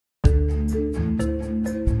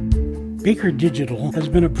Baker Digital has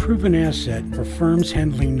been a proven asset for firms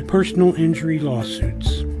handling personal injury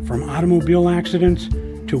lawsuits. From automobile accidents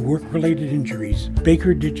to work-related injuries,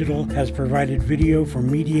 Baker Digital has provided video for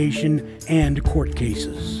mediation and court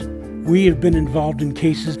cases. We have been involved in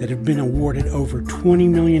cases that have been awarded over $20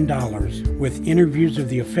 million with interviews of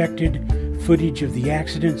the affected, footage of the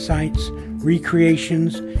accident sites,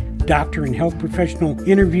 recreations, doctor and health professional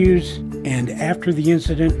interviews, and after the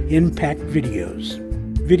incident impact videos.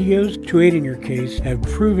 Videos to aid in your case have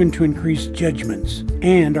proven to increase judgments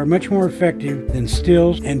and are much more effective than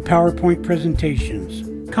stills and PowerPoint presentations.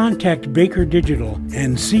 Contact Baker Digital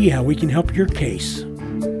and see how we can help your case.